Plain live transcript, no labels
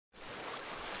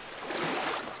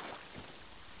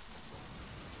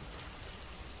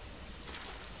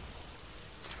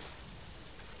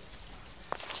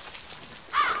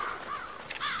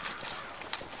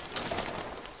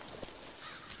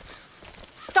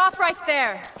Stop right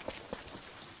there!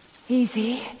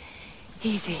 Easy.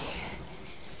 Easy.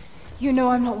 You know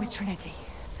I'm not with Trinity.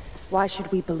 Why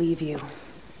should we believe you?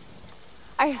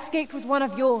 I escaped with one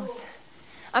of yours.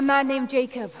 A man named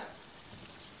Jacob.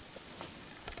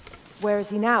 Where is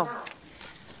he now?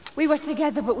 We were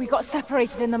together, but we got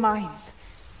separated in the mines.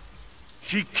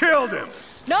 She killed him!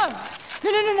 No!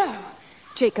 No!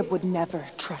 Jacob would never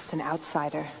trust an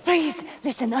outsider. Please,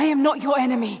 listen, I am not your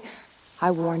enemy.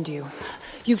 I warned you.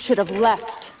 You should have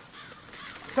left.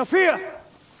 Sophia!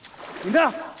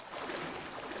 Enough!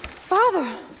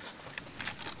 Father!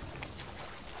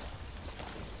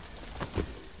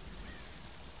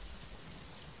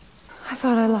 I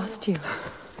thought I lost you.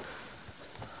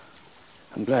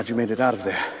 I'm glad you made it out of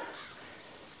there.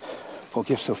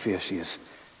 Forgive Sophia, she is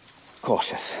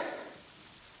cautious.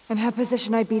 In her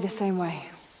position, I'd be the same way.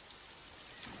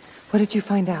 What did you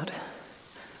find out?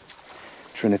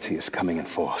 Trinity is coming in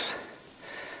force.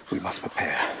 We must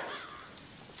prepare.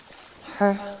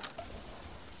 Her?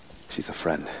 She's a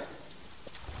friend.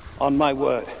 On my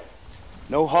word,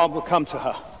 no harm will come to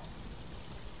her.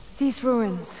 These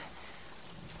ruins.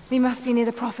 They must be near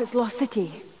the Prophet's lost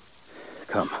city.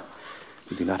 Come.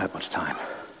 We do not have much time.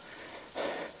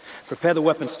 Prepare the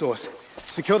weapon stores.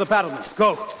 Secure the battlements.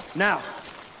 Go! Now!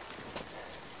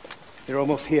 They're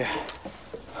almost here.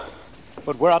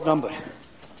 But we're outnumbered.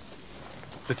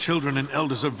 The children and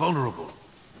elders are vulnerable.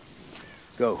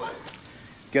 Go.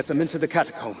 Get them into the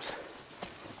catacombs.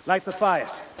 Light the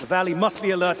fires. The valley must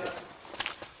be alerted.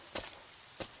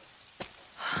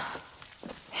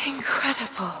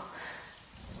 Incredible.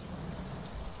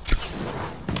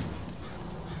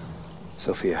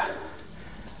 Sophia,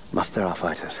 muster our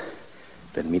fighters.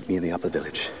 Then meet me in the upper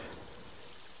village.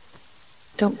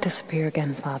 Don't disappear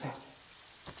again, Father.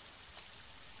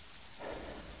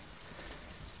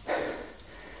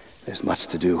 There's much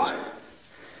to do.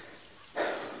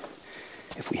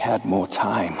 If we had more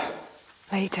time...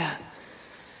 Later.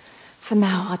 For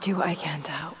now, I'll do what I can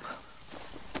to help.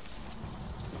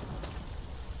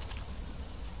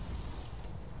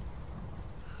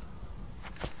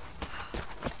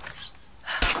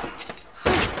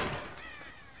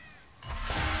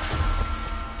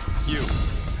 You,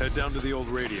 head down to the old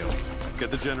radio. Get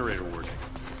the generator working.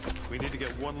 We need to get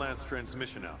one last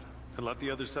transmission out, and let the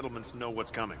other settlements know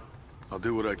what's coming. I'll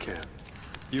do what I can.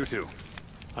 You two,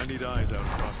 I need eyes out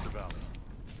across the valley.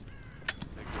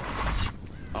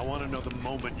 I want to know the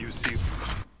moment you see...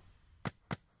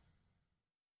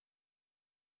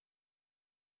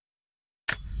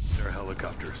 their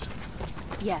helicopters.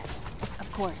 Yes, of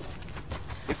course.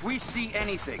 If we see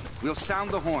anything, we'll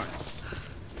sound the horns.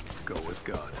 Go with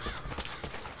God.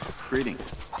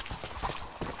 Greetings.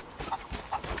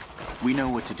 We know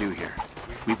what to do here.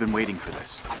 We've been waiting for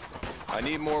this. I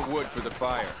need more wood for the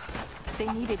fire.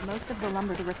 They needed most of the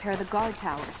lumber to repair the guard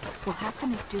towers. We'll have to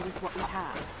make do with what we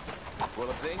have. Well,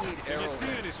 if they need Can you arrows... see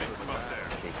anything from up there?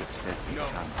 Jacob said we'd No,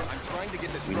 come. I'm trying to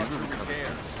get this We never structure recovered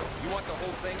repaired. You want the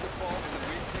whole thing to fall when the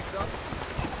wind picks up?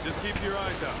 Just keep your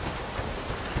eyes out.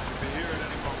 Could be here at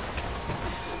any moment.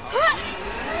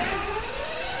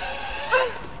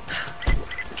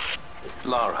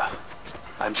 Lara,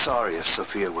 I'm sorry if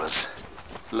Sophia was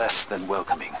less than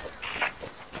welcoming.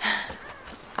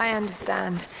 I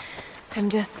understand. I'm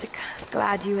just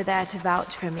glad you were there to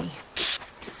vouch for me.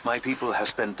 My people have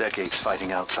spent decades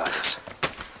fighting outsiders.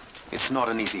 It's not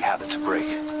an easy habit to break.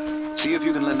 See if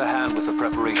you can lend a hand with the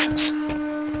preparations.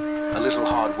 A little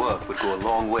hard work would go a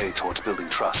long way towards building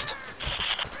trust.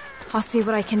 I'll see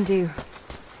what I can do.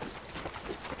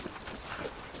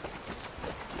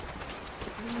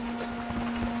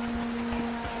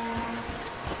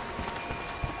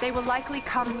 They will likely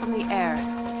come from the air.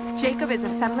 Jacob is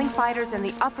assembling fighters in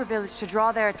the upper village to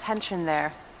draw their attention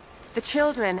there. The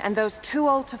children and those too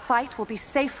old to fight will be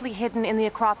safely hidden in the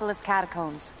Acropolis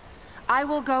catacombs. I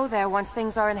will go there once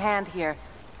things are in hand here.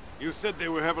 You said they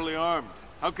were heavily armed.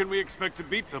 How can we expect to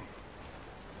beat them?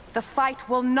 The fight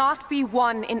will not be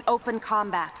won in open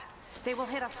combat. They will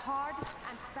hit us hard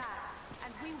and fast,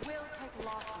 and we will take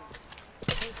losses.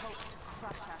 They hope to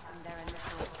crush us in their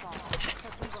initial assault,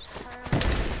 but we will turn the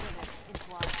minutes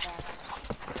into our advantage.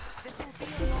 This will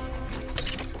be a long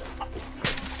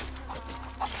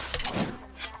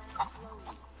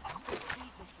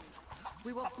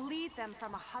We will bleed them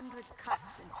from 100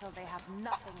 cuts until they have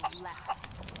nothing left.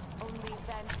 Only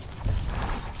then...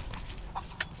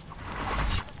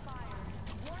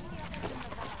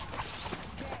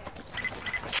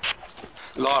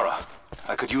 Lara,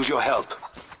 I could use your help.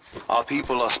 Our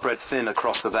people are spread thin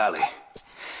across the valley.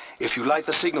 If you light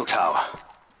the signal tower,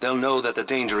 they'll know that the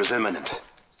danger is imminent.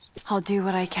 I'll do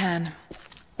what I can.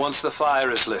 Once the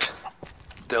fire is lit,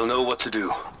 they'll know what to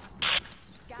do.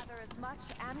 Gather as much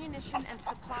ammunition and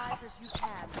supplies as you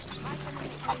can. Hide them in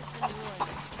the caves and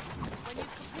ruins. When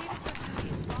you've completed your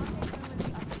duties, rendezvous in the upper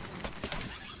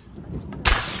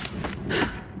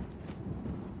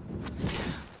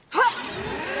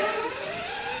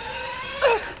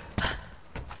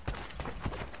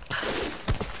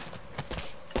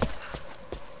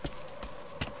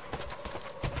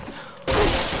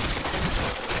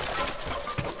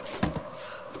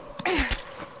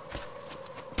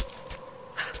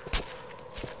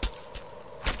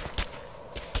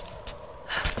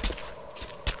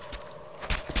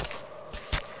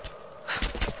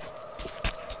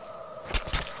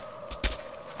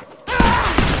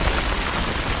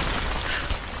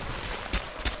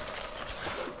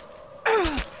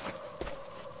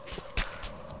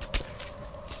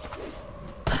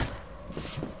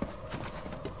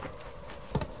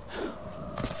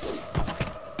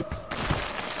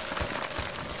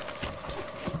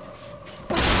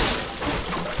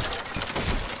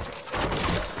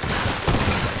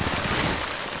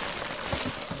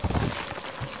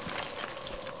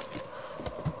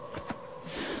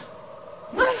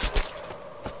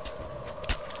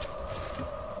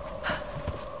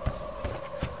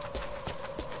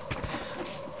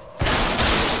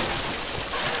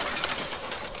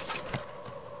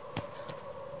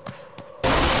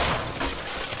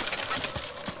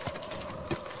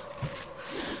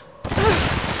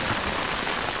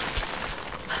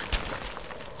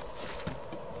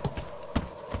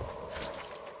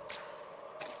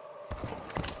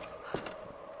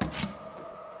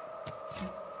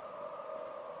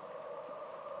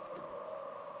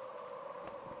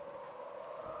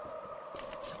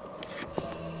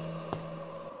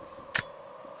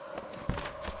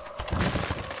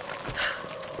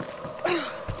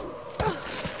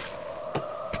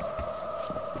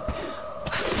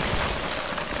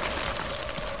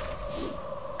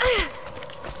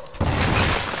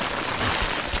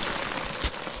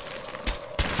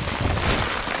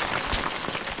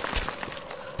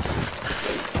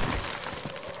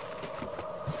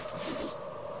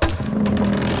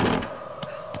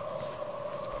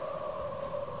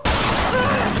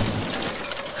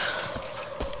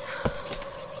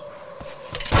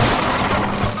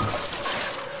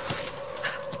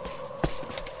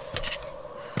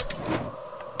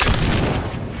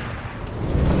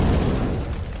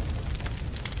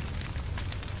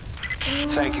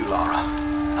Thank you, Lara.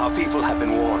 Our people have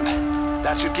been warned.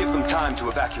 That should give them time to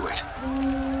evacuate.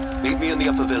 Meet me in the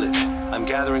upper village. I'm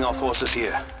gathering our forces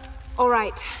here. All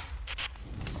right.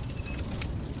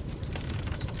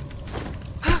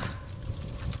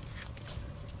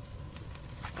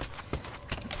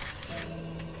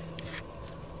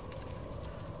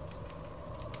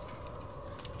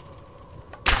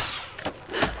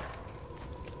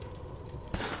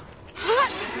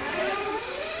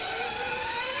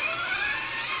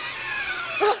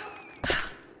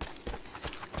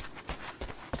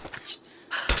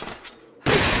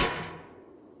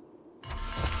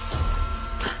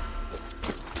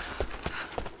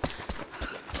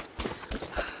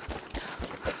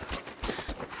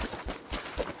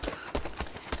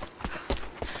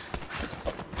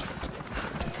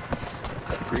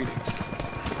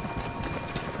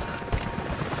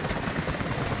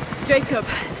 Jacob,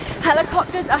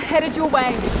 helicopters are headed your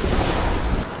way.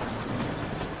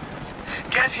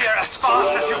 Get here as fast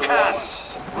as you can!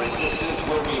 Resistance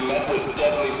will be met with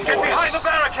deadly force. Get behind the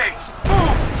barricades!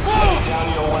 Lay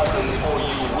down your weapons or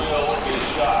you will be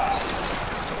shot.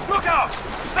 Look out!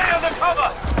 Stay under cover!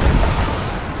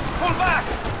 Pull back!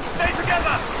 Stay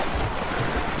together!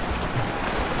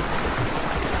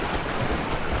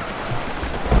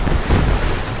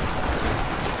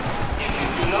 If you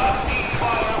do not cease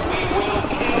fire, we will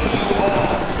kill you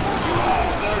all. You have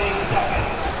 30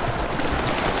 seconds.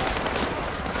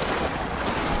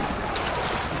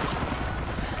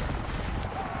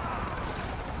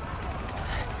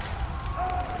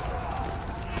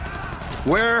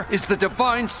 Where is the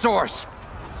divine source?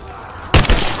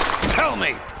 Tell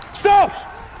me! Stop!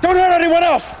 Don't hurt anyone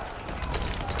else!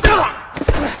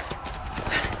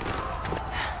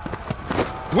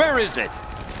 Where is it?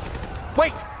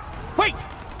 Wait! Wait!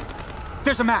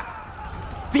 There's a map.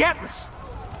 The Atlas.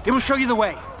 It will show you the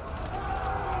way.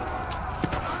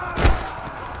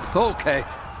 Okay.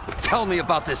 Tell me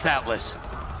about this Atlas.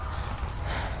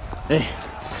 Hey.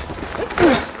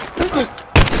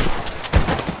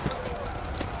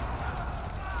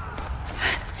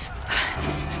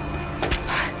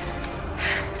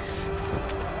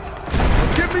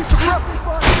 Give me some help!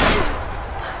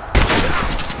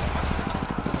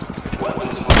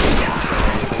 Weapons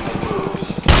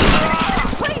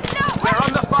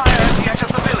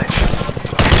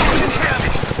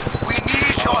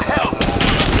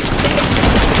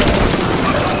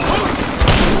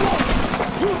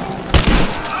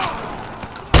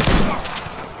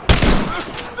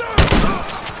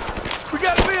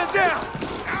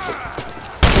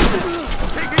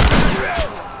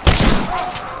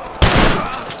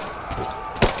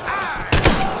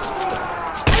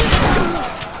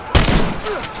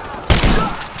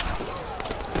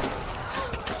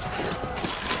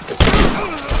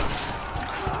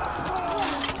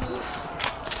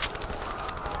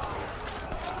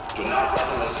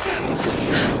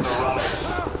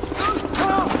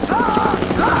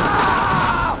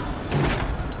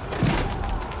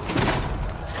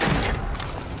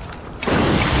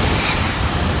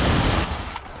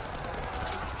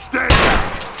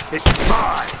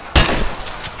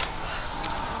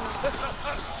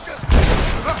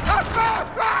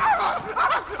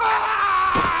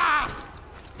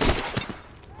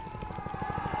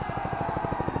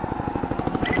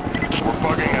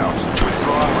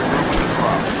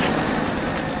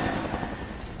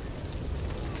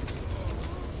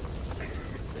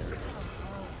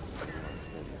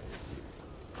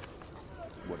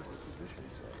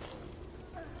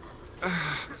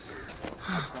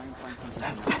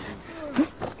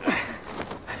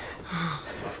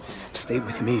Stay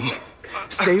with me.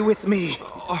 Stay with me.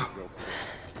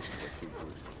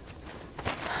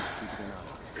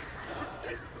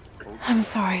 I'm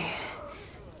sorry.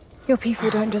 Your people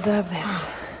don't deserve this.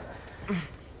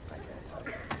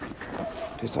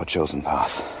 It is our chosen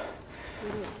path.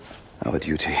 Our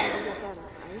duty.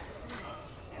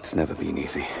 It's never been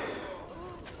easy.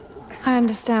 I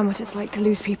understand what it's like to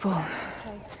lose people.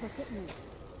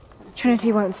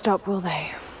 Trinity won't stop, will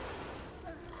they?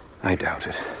 I doubt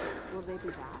it.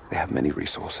 They have many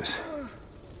resources.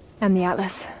 And the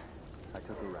Atlas?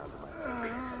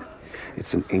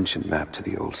 It's an ancient map to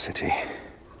the old city.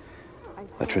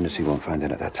 The Trinity won't find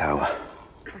it at that tower.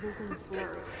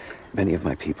 Many of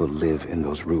my people live in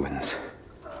those ruins.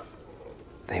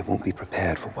 They won't be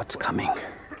prepared for what's coming.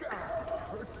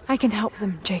 I can help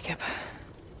them, Jacob.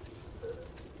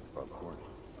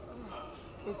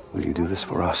 Will you do this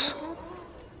for us?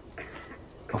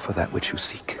 Or for that which you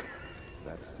seek?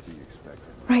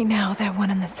 Right now, they're one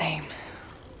and the same.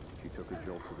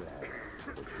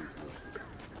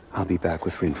 I'll be back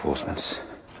with reinforcements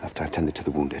after I've tended to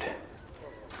the wounded.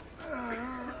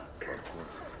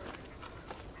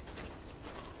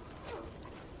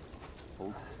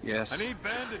 Yes. I need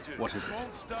bandages. What is it?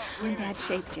 We're in bad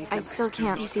shape, Jacob. I still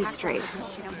can't see straight.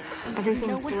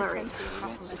 Everything's blurry.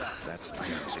 That's the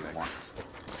news they want.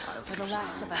 For the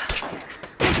last of us.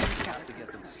 Have to get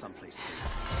them to someplace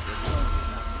safe.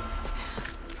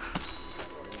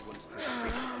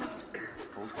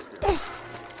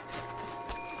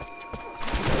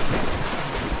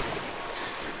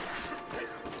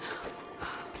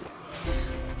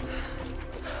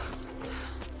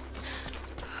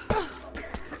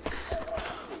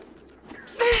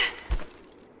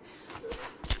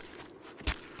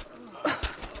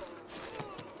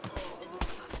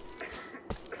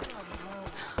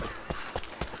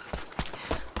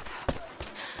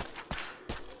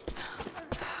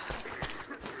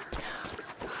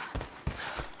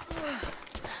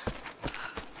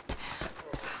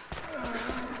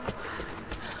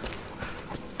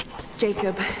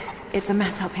 Jacob, it's a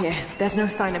mess up here. There's no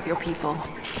sign of your people.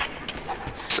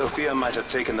 Sophia might have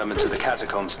taken them into the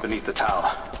catacombs beneath the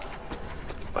tower.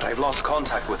 But I've lost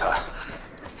contact with her.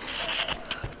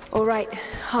 All right,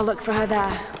 I'll look for her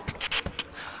there.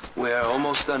 We're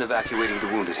almost done evacuating the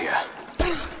wounded here.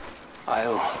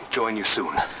 I'll join you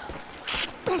soon.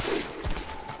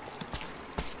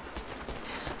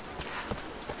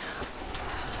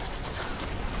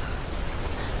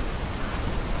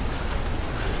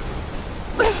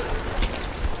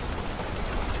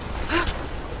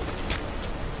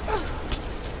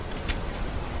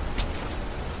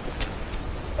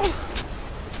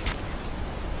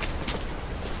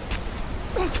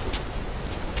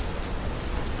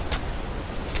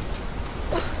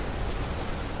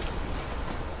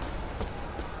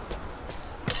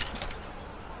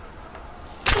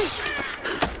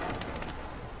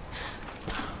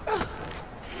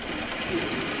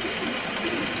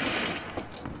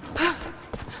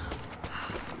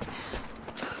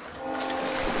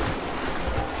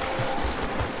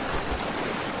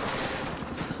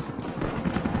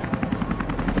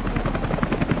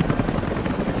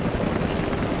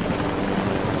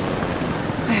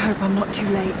 I'm not too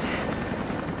late.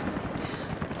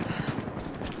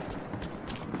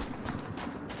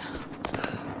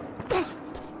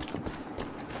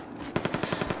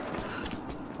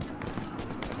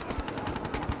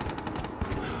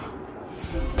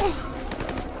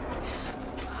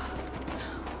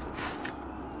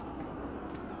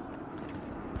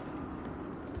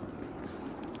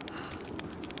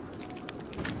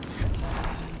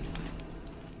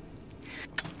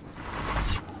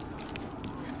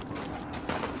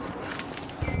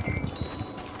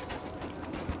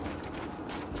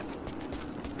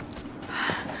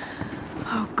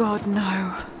 Oh God,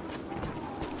 no.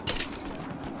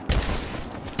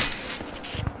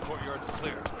 Courtyard's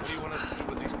clear. What do you want us to do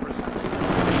with these prisoners?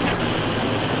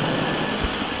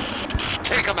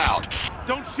 Take them out.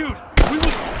 Don't shoot! We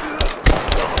will...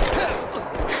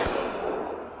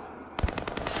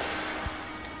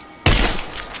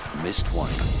 Missed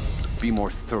one. Be more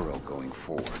thorough going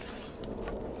forward.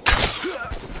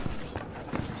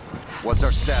 What's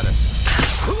our status?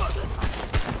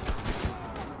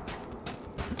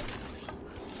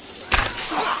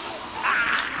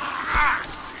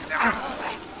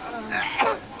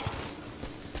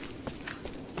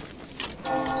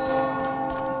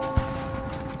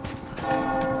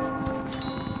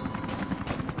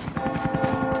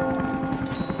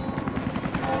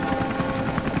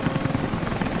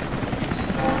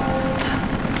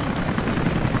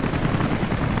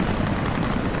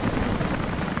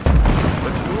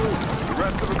 Let's move. The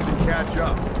rest of them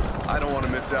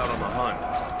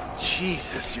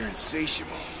Jesus, you're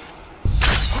insatiable.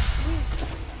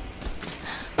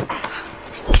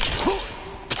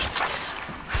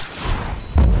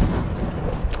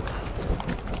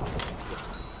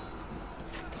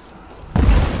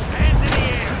 Hands in the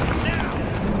air, now!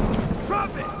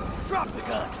 Drop it! Drop the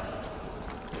gun!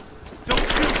 Don't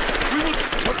shoot! We will...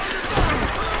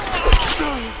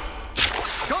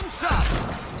 Gunshot!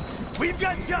 We've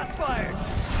got shots fired!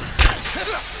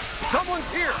 Someone's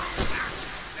here!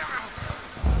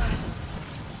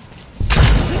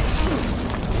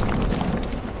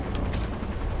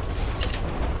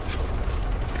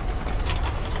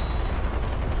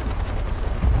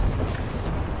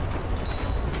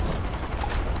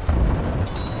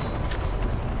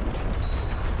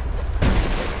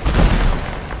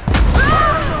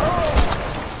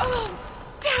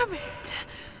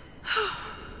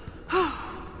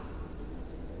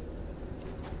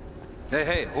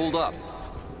 Hey, hold up.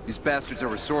 These bastards are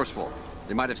resourceful.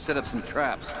 They might have set up some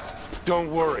traps. Don't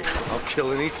worry. I'll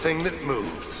kill anything that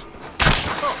moves.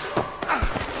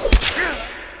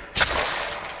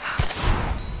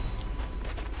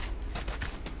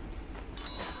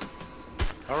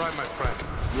 All right, my friend.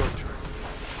 Your turn.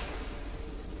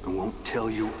 I won't tell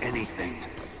you anything.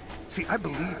 See, I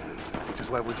believe you, which is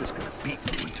why we're just gonna beat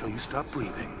you until you stop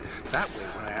breathing. That way,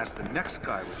 when I ask the next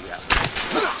guy with the apple...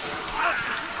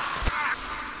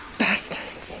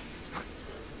 Bastards.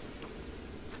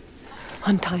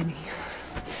 Untie me.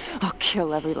 I'll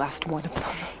kill every last one of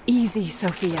them. Easy,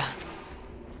 Sophia.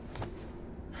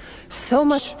 So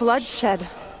much bloodshed.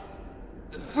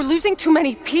 We're losing too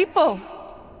many people.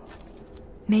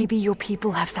 Maybe your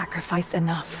people have sacrificed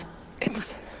enough.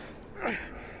 It's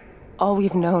all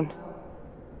we've known.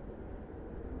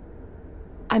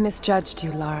 I misjudged you,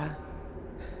 Lara.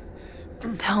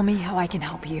 Tell me how I can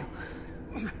help you.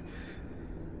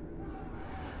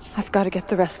 I've got to get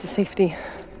the rest to safety.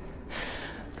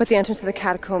 But the entrance to the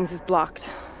catacombs is blocked.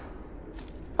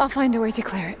 I'll find a way to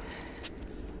clear it.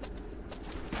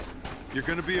 You're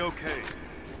gonna be okay.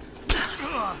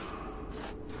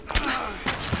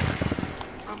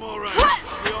 I'm all right.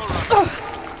 I'll be all right.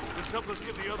 Just help us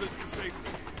get the others to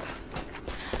safety.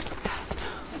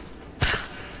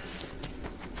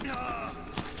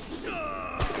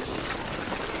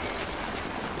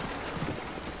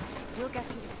 We'll get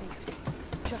you to safety.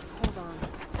 Just hold on.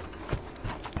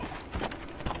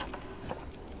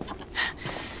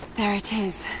 There it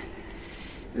is.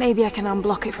 Maybe I can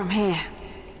unblock it from here.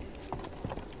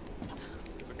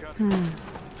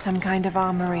 Some kind of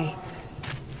armory.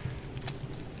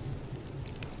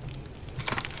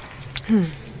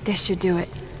 This should do it.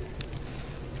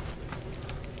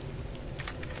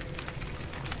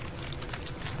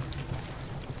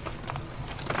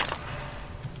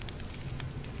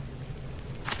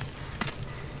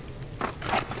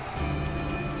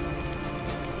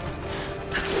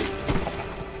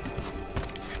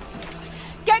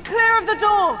 Get clear of the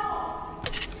door!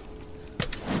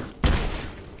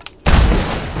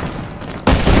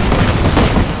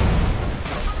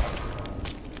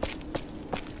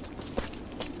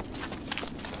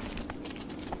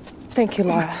 Thank you,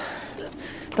 Lara.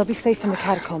 They'll be safe in the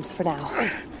catacombs for now.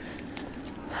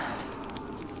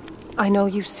 I know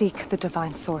you seek the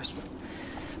divine source,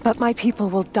 but my people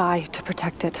will die to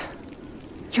protect it.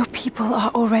 Your people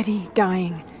are already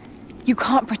dying. You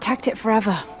can't protect it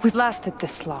forever. We've lasted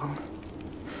this long.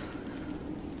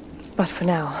 But for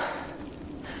now,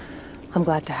 I'm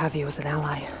glad to have you as an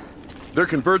ally. They're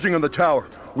converging on the tower.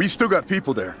 We still got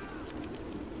people there.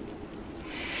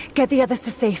 Get the others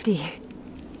to safety.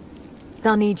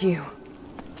 They'll need you.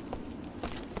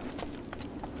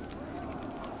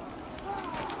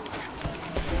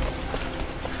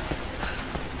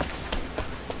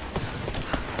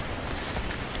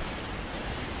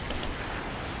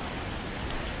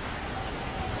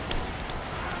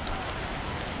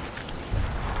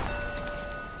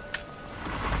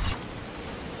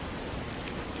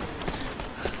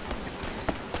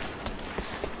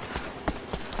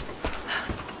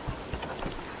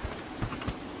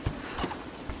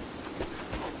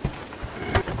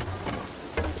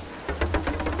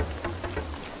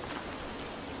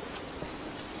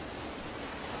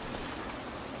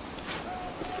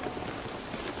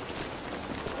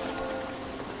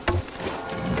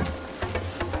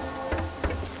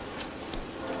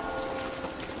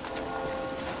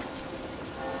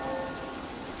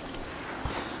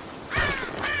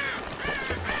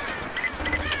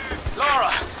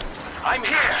 I'm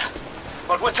here,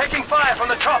 but we're taking fire from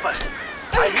the choppers.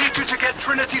 I need you to get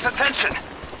Trinity's attention.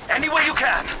 Any way you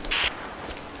can.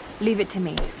 Leave it to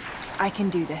me. I can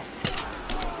do this.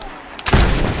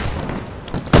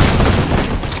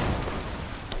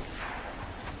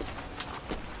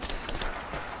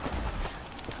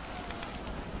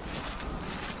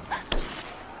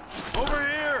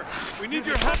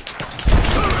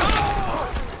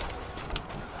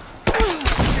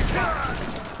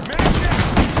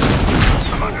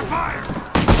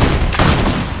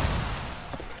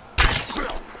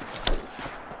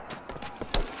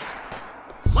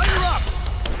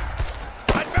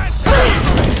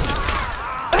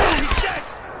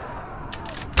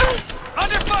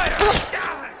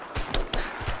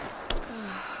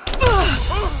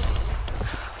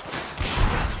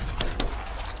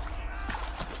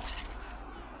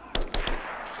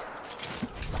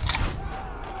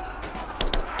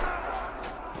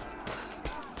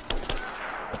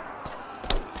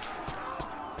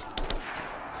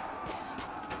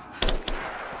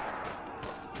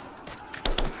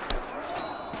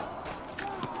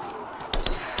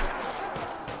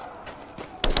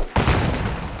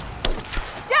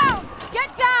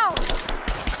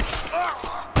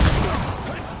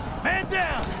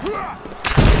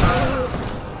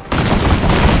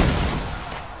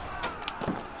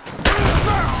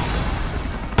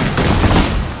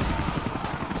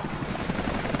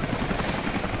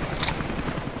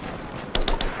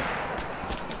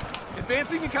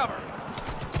 Advancing to cover.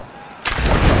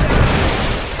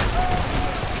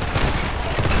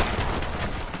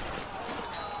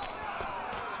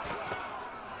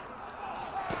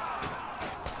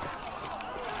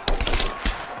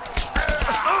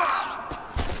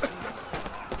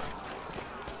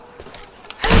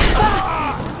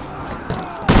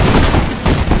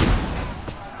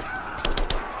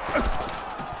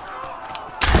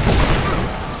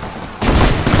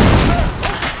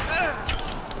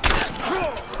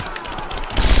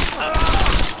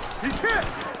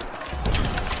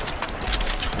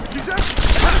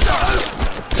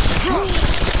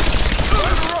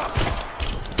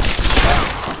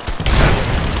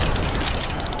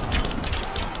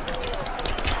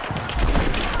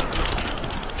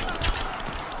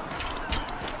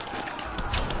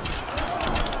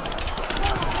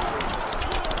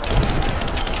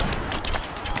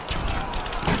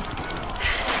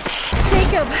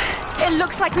 It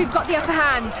looks like we've got the upper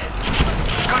hand.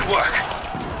 Good work.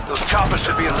 Those choppers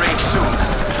should be in range soon.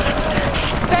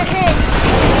 They're hit!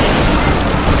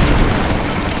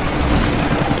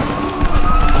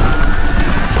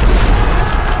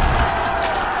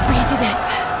 We did it.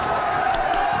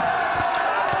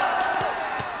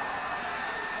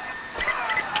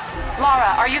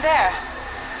 Lara, are you there?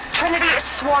 Trinity is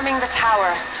swarming the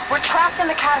tower. We're trapped in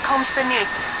the catacombs beneath.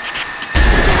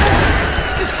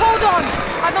 Just hold on!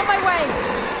 I'm on my way!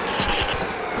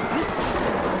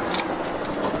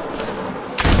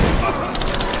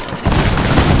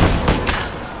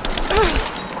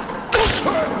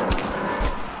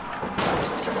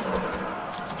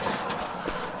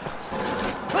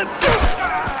 Let's go!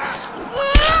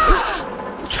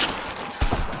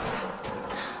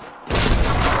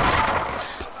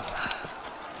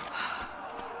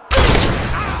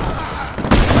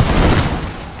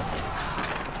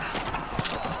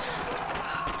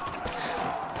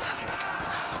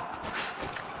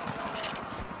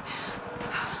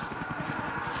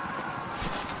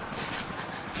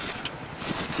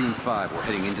 Team 5, we're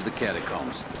heading into the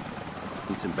catacombs.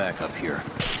 Need some backup here.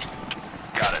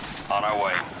 Got it. On our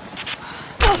way.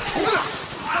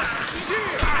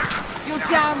 You're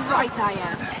damn right I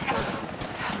am.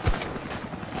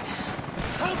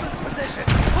 Hold this position.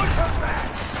 Push her back.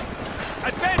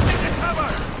 Advancing to cover.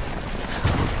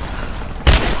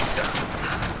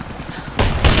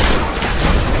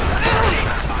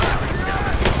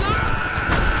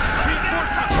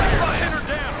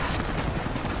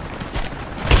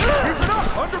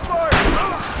 Under fire!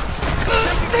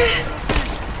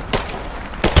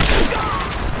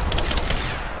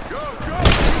 Go, go!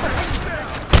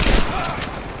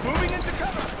 Moving into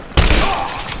cover.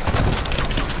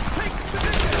 Take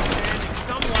position. Standing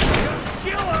someone just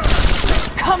kill her.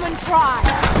 Come and try!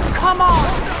 Come on!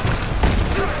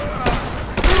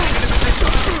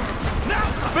 Now,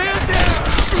 man down.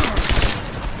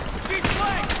 She's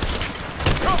flanked.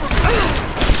 Cover me.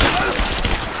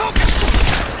 Focus.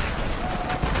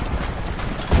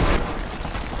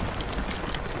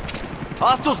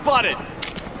 Hostile spotted!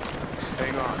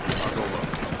 Hang on, I'll go look.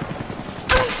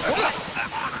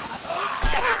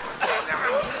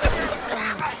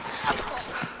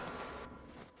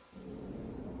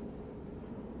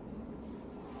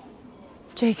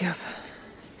 Jacob.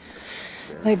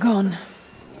 They're gone.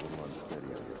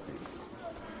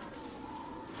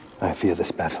 I fear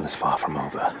this battle is far from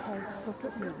over.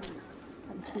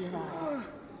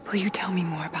 Will you tell me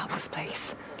more about this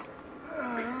place?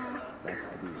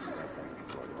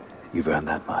 You've earned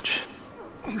that much.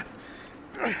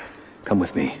 Come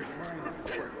with me.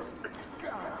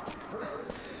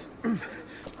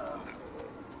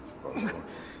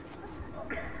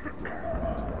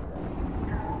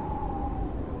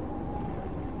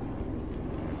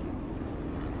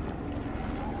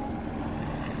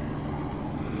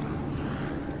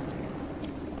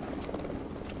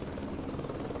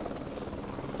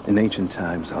 In ancient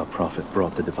times, our prophet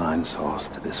brought the divine source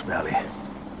to this valley.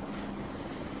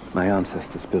 My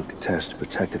ancestors built a test to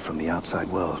protect it from the outside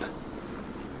world.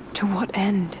 To what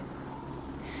end?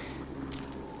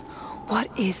 What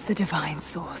is the divine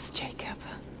source, Jacob?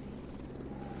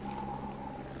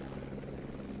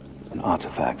 An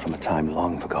artifact from a time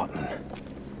long forgotten.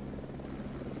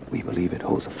 We believe it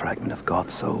holds a fragment of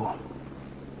God's soul.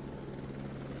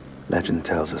 Legend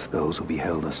tells us those who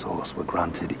beheld the source were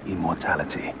granted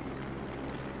immortality.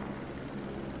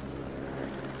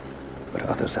 But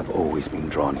others have always been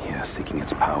drawn here, seeking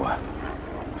its power.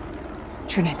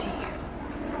 Trinity.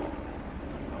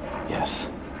 Yes.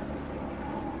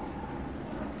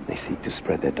 They seek to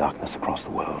spread their darkness across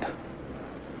the world.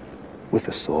 With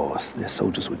the source, their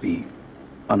soldiers would be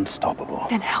unstoppable.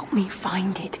 Then help me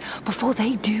find it before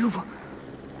they do.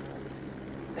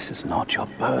 This is not your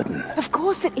burden. Of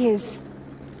course it is.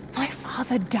 My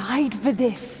father died for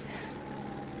this.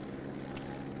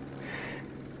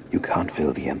 You can't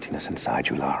fill the emptiness inside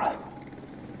you, Lara.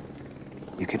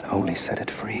 You can only set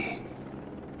it free.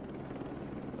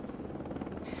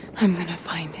 I'm gonna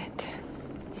find it.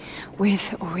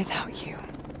 With or without you.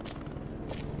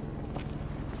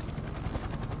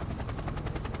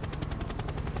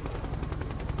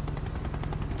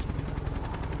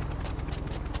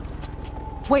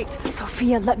 Wait,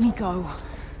 Sophia, let me go.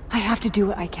 I have to do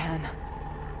what I can.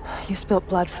 You spilt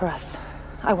blood for us.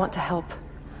 I want to help.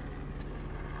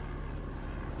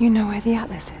 You know where the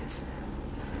Atlas is?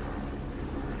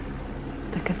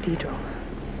 The cathedral,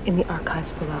 in the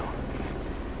archives below.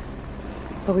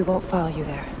 But we won't follow you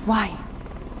there. Why?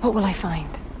 What will I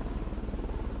find?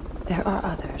 There are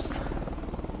others.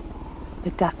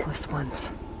 The Deathless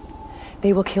Ones.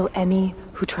 They will kill any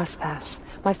who trespass.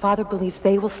 My father believes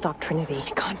they will stop Trinity.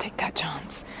 I can't take that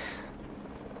chance.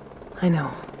 I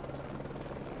know.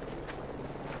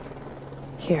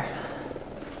 Here.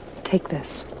 Take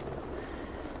this.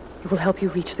 It will help you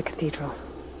reach the cathedral.